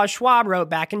head Klaus Schwab wrote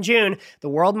back in June, the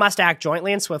world must act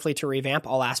jointly and swiftly to revamp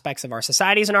all aspects of our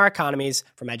societies and our economies,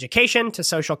 from education to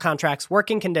social contracts,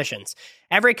 working conditions.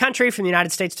 Every country from the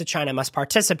United States to China must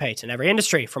participate, and every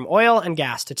industry, from oil and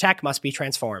gas to tech, must be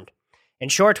transformed. In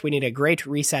short, we need a great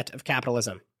reset of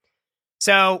capitalism.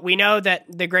 So we know that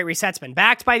the Great Reset's been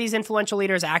backed by these influential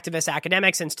leaders, activists,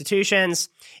 academics, institutions.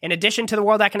 In addition to the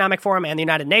World Economic Forum and the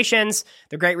United Nations,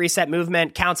 the Great Reset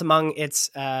movement counts among its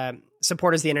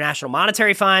supporters the International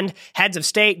Monetary Fund, heads of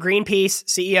state, Greenpeace,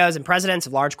 CEOs and presidents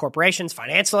of large corporations,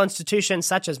 financial institutions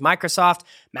such as Microsoft,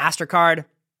 MasterCard.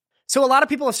 So a lot of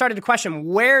people have started to question,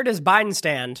 where does Biden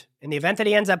stand in the event that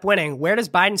he ends up winning? Where does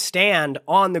Biden stand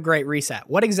on the Great Reset?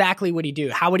 What exactly would he do?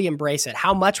 How would he embrace it?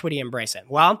 How much would he embrace it?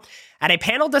 Well, at a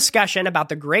panel discussion about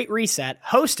the Great Reset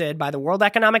hosted by the World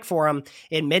Economic Forum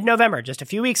in mid-November, just a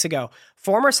few weeks ago,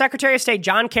 former Secretary of State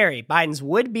John Kerry, Biden's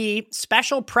would-be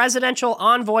special presidential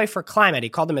envoy for climate, he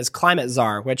called him his climate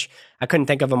czar, which I couldn't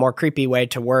think of a more creepy way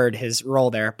to word his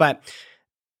role there, but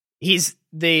he's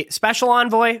the special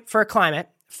envoy for climate,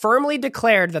 firmly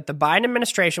declared that the Biden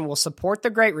administration will support the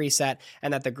Great Reset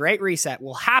and that the Great Reset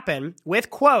will happen with,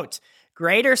 quote,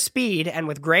 greater speed and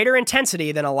with greater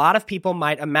intensity than a lot of people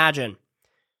might imagine.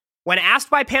 When asked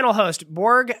by panel host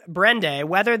Borg Brende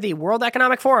whether the World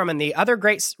Economic Forum and the other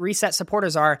Great Reset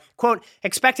supporters are, quote,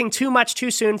 expecting too much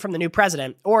too soon from the new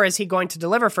president, or is he going to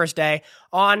deliver first day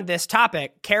on this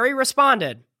topic, Kerry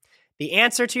responded, the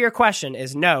answer to your question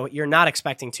is no, you're not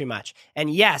expecting too much. And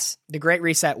yes, the Great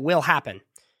Reset will happen.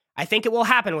 I think it will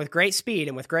happen with great speed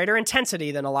and with greater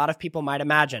intensity than a lot of people might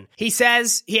imagine. He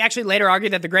says he actually later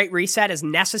argued that the Great Reset is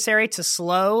necessary to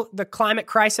slow the climate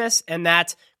crisis and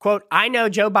that, quote, I know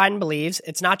Joe Biden believes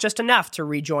it's not just enough to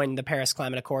rejoin the Paris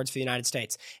Climate Accords for the United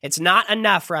States. It's not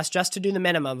enough for us just to do the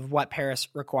minimum of what Paris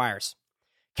requires.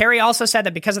 Kerry also said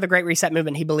that because of the Great Reset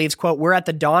movement, he believes, quote, we're at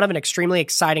the dawn of an extremely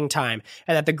exciting time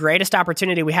and that the greatest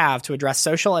opportunity we have to address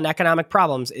social and economic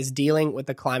problems is dealing with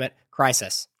the climate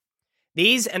crisis.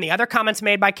 These and the other comments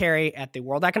made by Kerry at the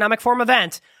World Economic Forum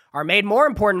event are made more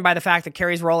important by the fact that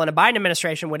Kerry's role in a Biden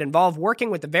administration would involve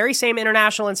working with the very same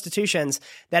international institutions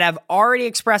that have already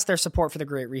expressed their support for the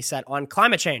Great Reset on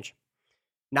climate change,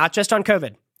 not just on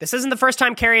COVID. This isn't the first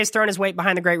time Kerry has thrown his weight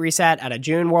behind the Great Reset. At a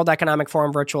June World Economic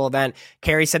Forum virtual event,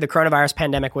 Kerry said the coronavirus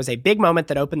pandemic was a big moment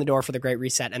that opened the door for the Great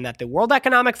Reset and that the World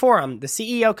Economic Forum, the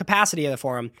CEO capacity of the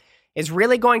forum, is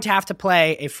really going to have to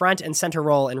play a front and center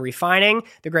role in refining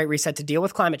the Great Reset to deal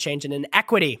with climate change and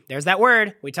inequity. There's that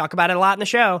word. We talk about it a lot in the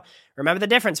show. Remember the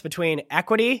difference between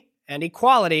equity and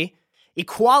equality.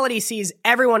 Equality sees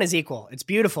everyone as equal. It's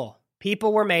beautiful.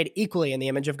 People were made equally in the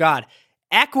image of God.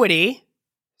 Equity,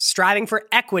 striving for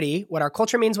equity, what our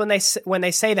culture means when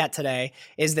they say that today,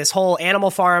 is this whole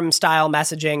Animal Farm style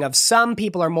messaging of some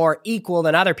people are more equal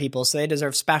than other people, so they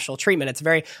deserve special treatment. It's a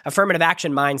very affirmative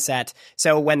action mindset.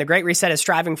 So when the Great Reset is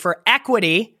striving for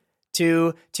equity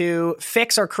to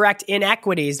fix or correct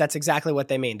inequities, that's exactly what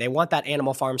they mean. They want that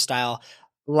Animal Farm style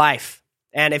life.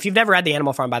 And if you've never read The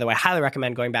Animal Farm, by the way, I highly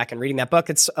recommend going back and reading that book.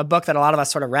 It's a book that a lot of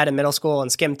us sort of read in middle school and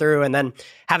skimmed through and then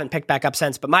haven't picked back up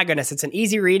since. But my goodness, it's an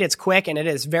easy read, it's quick, and it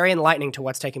is very enlightening to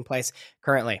what's taking place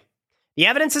currently. The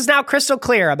evidence is now crystal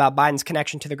clear about Biden's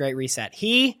connection to the Great Reset.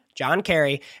 He, John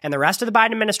Kerry, and the rest of the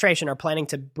Biden administration are planning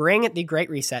to bring the Great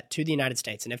Reset to the United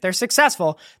States. And if they're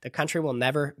successful, the country will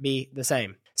never be the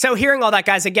same. So hearing all that,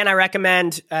 guys, again, I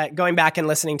recommend going back and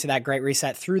listening to that Great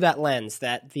Reset through that lens,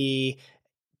 that the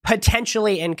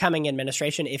potentially incoming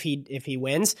administration, if he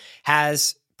wins,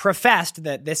 has professed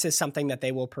that this is something that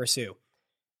they will pursue.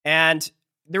 And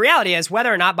the reality is,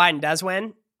 whether or not Biden does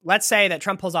win, let's say that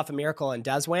Trump pulls off a miracle and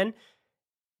does win,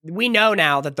 we know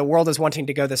now that the world is wanting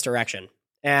to go this direction.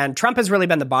 And Trump has really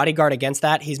been the bodyguard against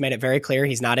that. He's made it very clear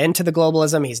he's not into the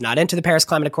globalism. He's not into the Paris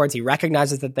Climate Accords. He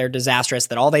recognizes that they're disastrous,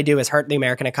 that all they do is hurt the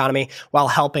American economy while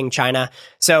helping China.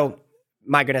 So,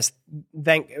 my goodness,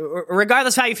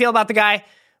 regardless of how you feel about the guy,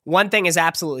 one thing is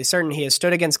absolutely certain. He has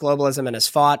stood against globalism and has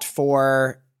fought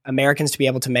for Americans to be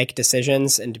able to make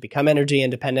decisions and to become energy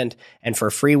independent and for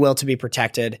free will to be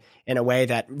protected in a way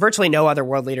that virtually no other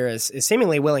world leader is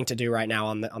seemingly willing to do right now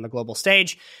on the global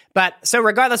stage. But so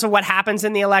regardless of what happens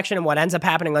in the election and what ends up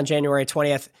happening on January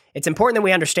 20th, it's important that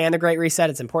we understand the Great Reset.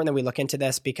 It's important that we look into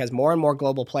this because more and more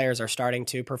global players are starting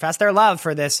to profess their love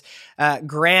for this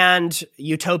grand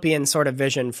utopian sort of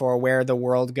vision for where the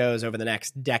world goes over the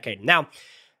next decade. Now,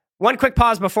 One quick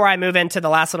pause before I move into the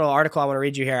last little article I want to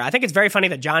read you here. I think it's very funny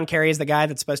that John Kerry is the guy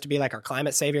that's supposed to be like our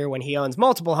climate savior when he owns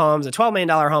multiple homes, a $12 million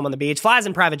home on the beach, flies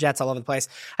in private jets all over the place.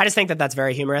 I just think that that's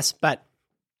very humorous, but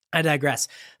I digress.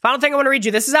 Final thing I want to read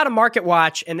you. This is out of Market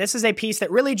Watch, and this is a piece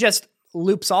that really just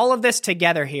loops all of this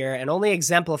together here and only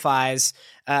exemplifies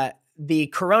the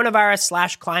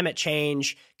coronavirus / climate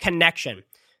change connection.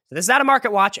 So this is out of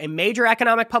Market Watch, a major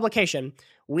economic publication.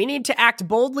 We need to act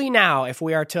boldly now if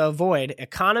we are to avoid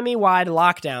economy-wide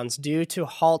lockdowns due to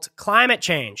halt climate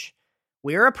change.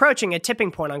 We are approaching a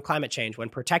tipping point on climate change when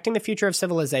protecting the future of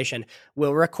civilization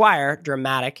will require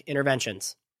dramatic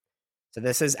interventions. So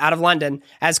this is out of London.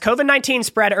 As COVID-19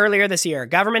 spread earlier this year,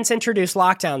 governments introduced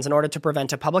lockdowns in order to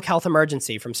prevent a public health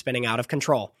emergency from spinning out of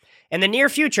control. In the near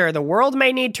future, the world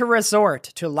may need to resort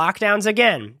to lockdowns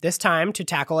again, this time to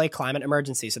tackle a climate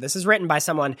emergency. So this is written by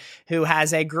someone who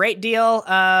has a great deal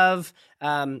of,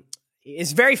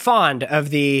 is very fond of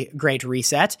the Great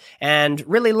Reset and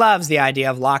really loves the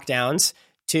idea of lockdowns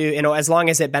to, as long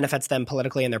as it benefits them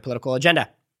politically and their political agenda.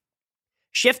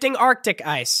 Shifting Arctic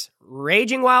ice,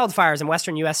 raging wildfires in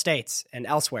western U.S. states and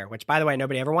elsewhere, which, by the way,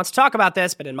 nobody ever wants to talk about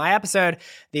this, but in my episode,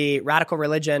 the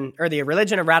religion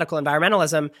of radical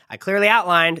environmentalism, I clearly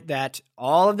outlined that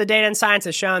all of the data and science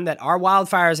has shown that our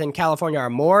wildfires in California are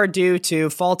more due to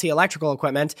faulty electrical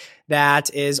equipment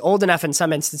that is old enough in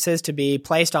some instances to be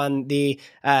placed on the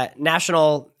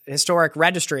National Historic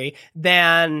Registry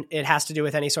than it has to do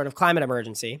with any sort of climate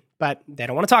emergency. But they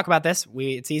don't want to talk about this.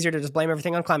 It's easier to just blame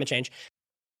everything on climate change.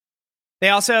 They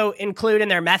also include in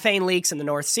their methane leaks in the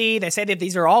North Sea. They say that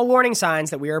these are all warning signs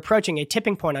that we are approaching a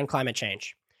tipping point on climate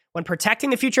change, when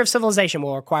protecting the future of civilization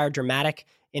will require dramatic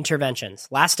interventions.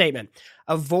 Last statement.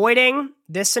 Avoiding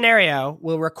this scenario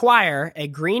will require a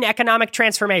green economic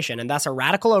transformation and thus a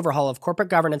radical overhaul of corporate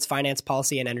governance, finance,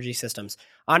 policy, and energy systems.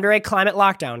 Under a climate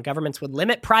lockdown, governments would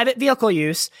limit private vehicle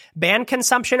use, ban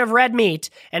consumption of red meat,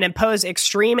 and impose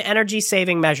extreme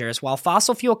energy-saving measures, while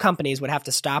fossil fuel companies would have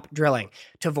to stop drilling.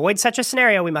 To avoid such a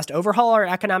scenario, we must overhaul our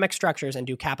economic structures and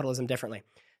do capitalism differently.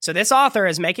 So this author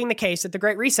is making the case that the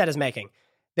Great Reset is making.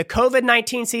 The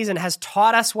COVID-19 season has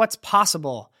taught us what's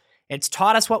possible. It's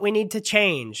taught us what we need to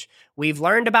change. We've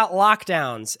learned about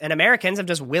lockdowns, and Americans have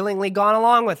just willingly gone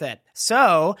along with it.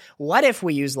 So what if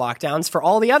we use lockdowns for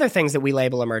all the other things that we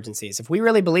label emergencies? If we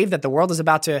really believe that the world is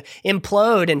about to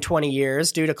implode in 20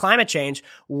 years due to climate change,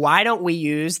 why don't we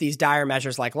use these dire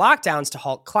measures like lockdowns to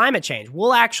halt climate change?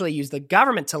 We'll actually use the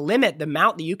government to limit the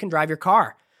amount that you can drive your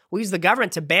car. We'll use the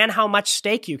government to ban how much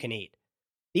steak you can eat.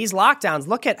 These lockdowns,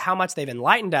 look at how much they've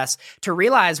enlightened us to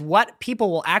realize what people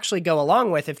will actually go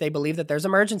along with if they believe that there's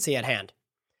emergency at hand.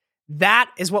 That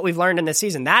is what we've learned in this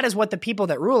season. That is what the people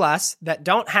that rule us, that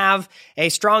don't have a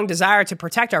strong desire to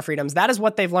protect our freedoms, that is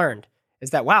what they've learned, is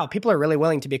that, wow, people are really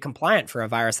willing to be compliant for a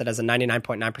virus that has a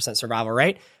 99.9% survival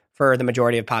rate for the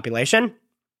majority of population.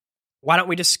 Why don't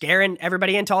we just scare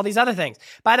everybody into all these other things?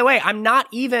 By the way, I'm not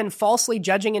even falsely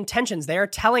judging intentions. They are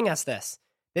telling us this.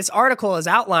 This article is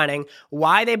outlining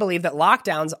why they believe that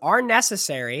lockdowns are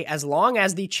necessary as long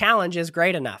as the challenge is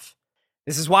great enough.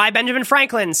 This is why Benjamin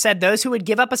Franklin said those who would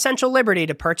give up essential liberty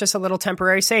to purchase a little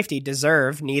temporary safety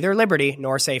deserve neither liberty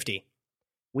nor safety.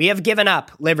 We have given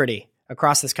up liberty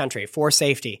across this country for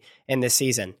safety in this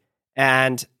season,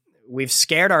 and we've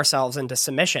scared ourselves into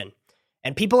submission.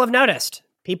 And people have noticed.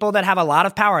 People that have a lot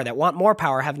of power, that want more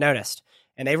power, have noticed.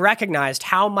 And they've recognized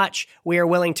how much we are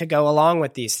willing to go along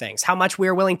with these things, how much we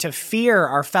are willing to fear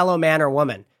our fellow man or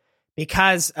woman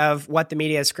because of what the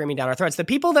media is screaming down our throats. The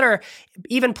people that are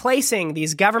even placing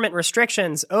these government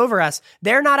restrictions over us,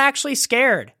 they're not actually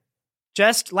scared.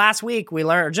 Just this week, we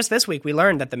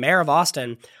learned that the mayor of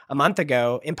Austin a month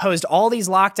ago imposed all these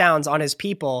lockdowns on his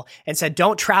people and said,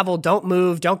 don't travel, don't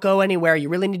move, don't go anywhere. You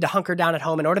really need to hunker down at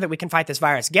home in order that we can fight this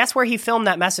virus. Guess where he filmed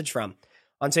that message from?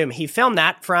 On Zoom. He filmed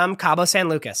that from Cabo San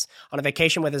Lucas on a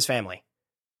vacation with his family.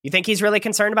 You think he's really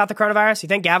concerned about the coronavirus? You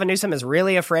think Gavin Newsom is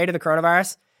really afraid of the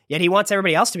coronavirus? Yet he wants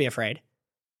everybody else to be afraid.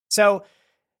 So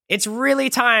it's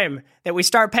really time that we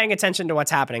start paying attention to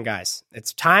what's happening, guys.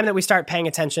 It's time that we start paying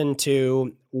attention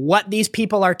to what these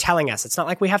people are telling us. It's not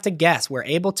like we have to guess. We're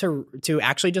able to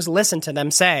actually just listen to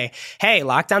them say, hey,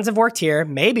 lockdowns have worked here.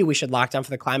 Maybe we should lock down for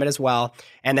the climate as well.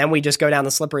 And then we just go down the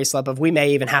slippery slope of we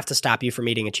may even have to stop you from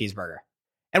eating a cheeseburger.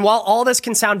 And while all this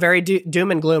can sound very doom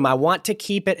and gloom, I want to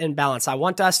keep it in balance. I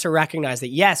want us to recognize that,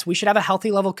 yes, we should have a healthy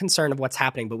level of concern of what's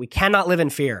happening, but we cannot live in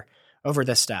fear over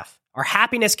this stuff. Our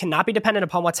happiness cannot be dependent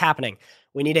upon what's happening.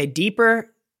 We need a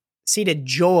deeper seated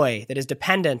joy that is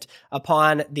dependent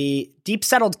upon the deep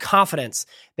settled confidence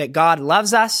that God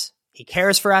loves us He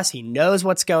cares for us. He knows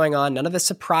what's going on. None of this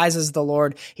surprises the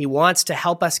Lord. He wants to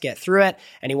help us get through it,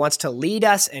 and he wants to lead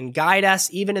us and guide us,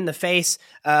 even in the face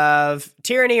of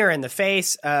tyranny or in the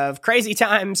face of crazy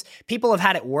times. People have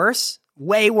had it worse,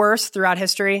 way worse throughout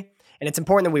history. And it's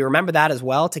important that we remember that as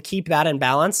well, to keep that in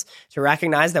balance, to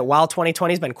recognize that while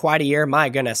 2020 has been quite a year, my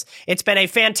goodness, it's been a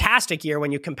fantastic year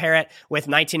when you compare it with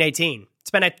 1918. It's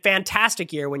been a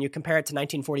fantastic year when you compare it to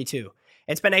 1942.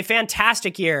 It's been a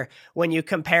fantastic year when you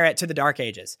compare it to the Dark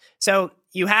Ages. So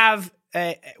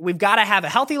we've got to have a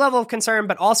healthy level of concern,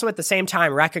 but also at the same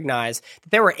time recognize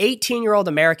that there were 18-year-old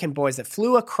American boys that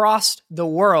flew across the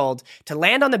world to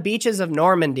land on the beaches of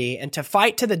Normandy and to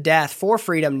fight to the death for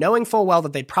freedom, knowing full well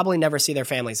that they'd probably never see their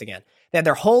families again. They had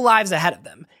their whole lives ahead of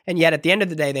them, and yet at the end of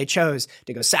the day, they chose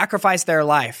to go sacrifice their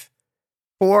life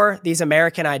for these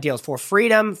American ideals, for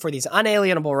freedom, for these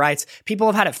unalienable rights. People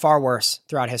have had it far worse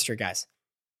throughout history, guys.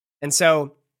 And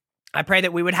so I pray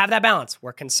that we would have that balance.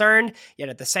 We're concerned, yet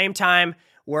at the same time,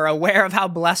 we're aware of how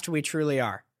blessed we truly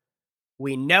are.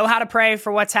 We know how to pray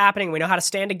for what's happening. We know how to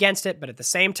stand against it, but at the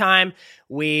same time,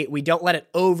 we don't let it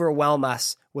overwhelm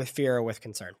us with fear or with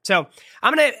concern. So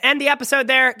I'm going to end the episode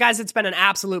there. Guys, it's been an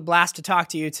absolute blast to talk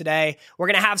to you today. We're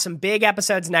going to have some big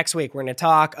episodes next week. We're going to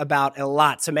talk about a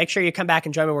lot. So make sure you come back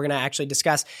and join me. We're going to actually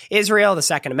discuss Israel, the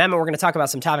Second Amendment. We're going to talk about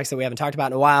some topics that we haven't talked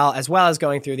about in a while, as well as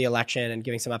going through the election and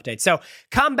giving some updates. So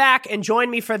come back and join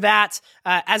me for that.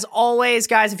 As always,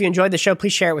 guys, if you enjoyed the show,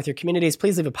 please share it with your communities.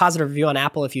 Please leave a positive review on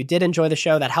Apple if you did enjoy the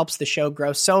show. That helps the show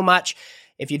grow so much.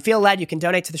 If you'd feel led, you can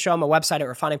donate to the show on my website at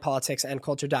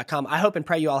refiningpoliticsandculture.com. I hope and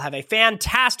pray you all have a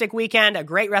fantastic weekend, a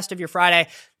great rest of your Friday.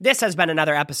 This has been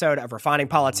another episode of Refining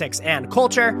Politics and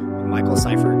Culture with Michael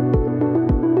Seifert.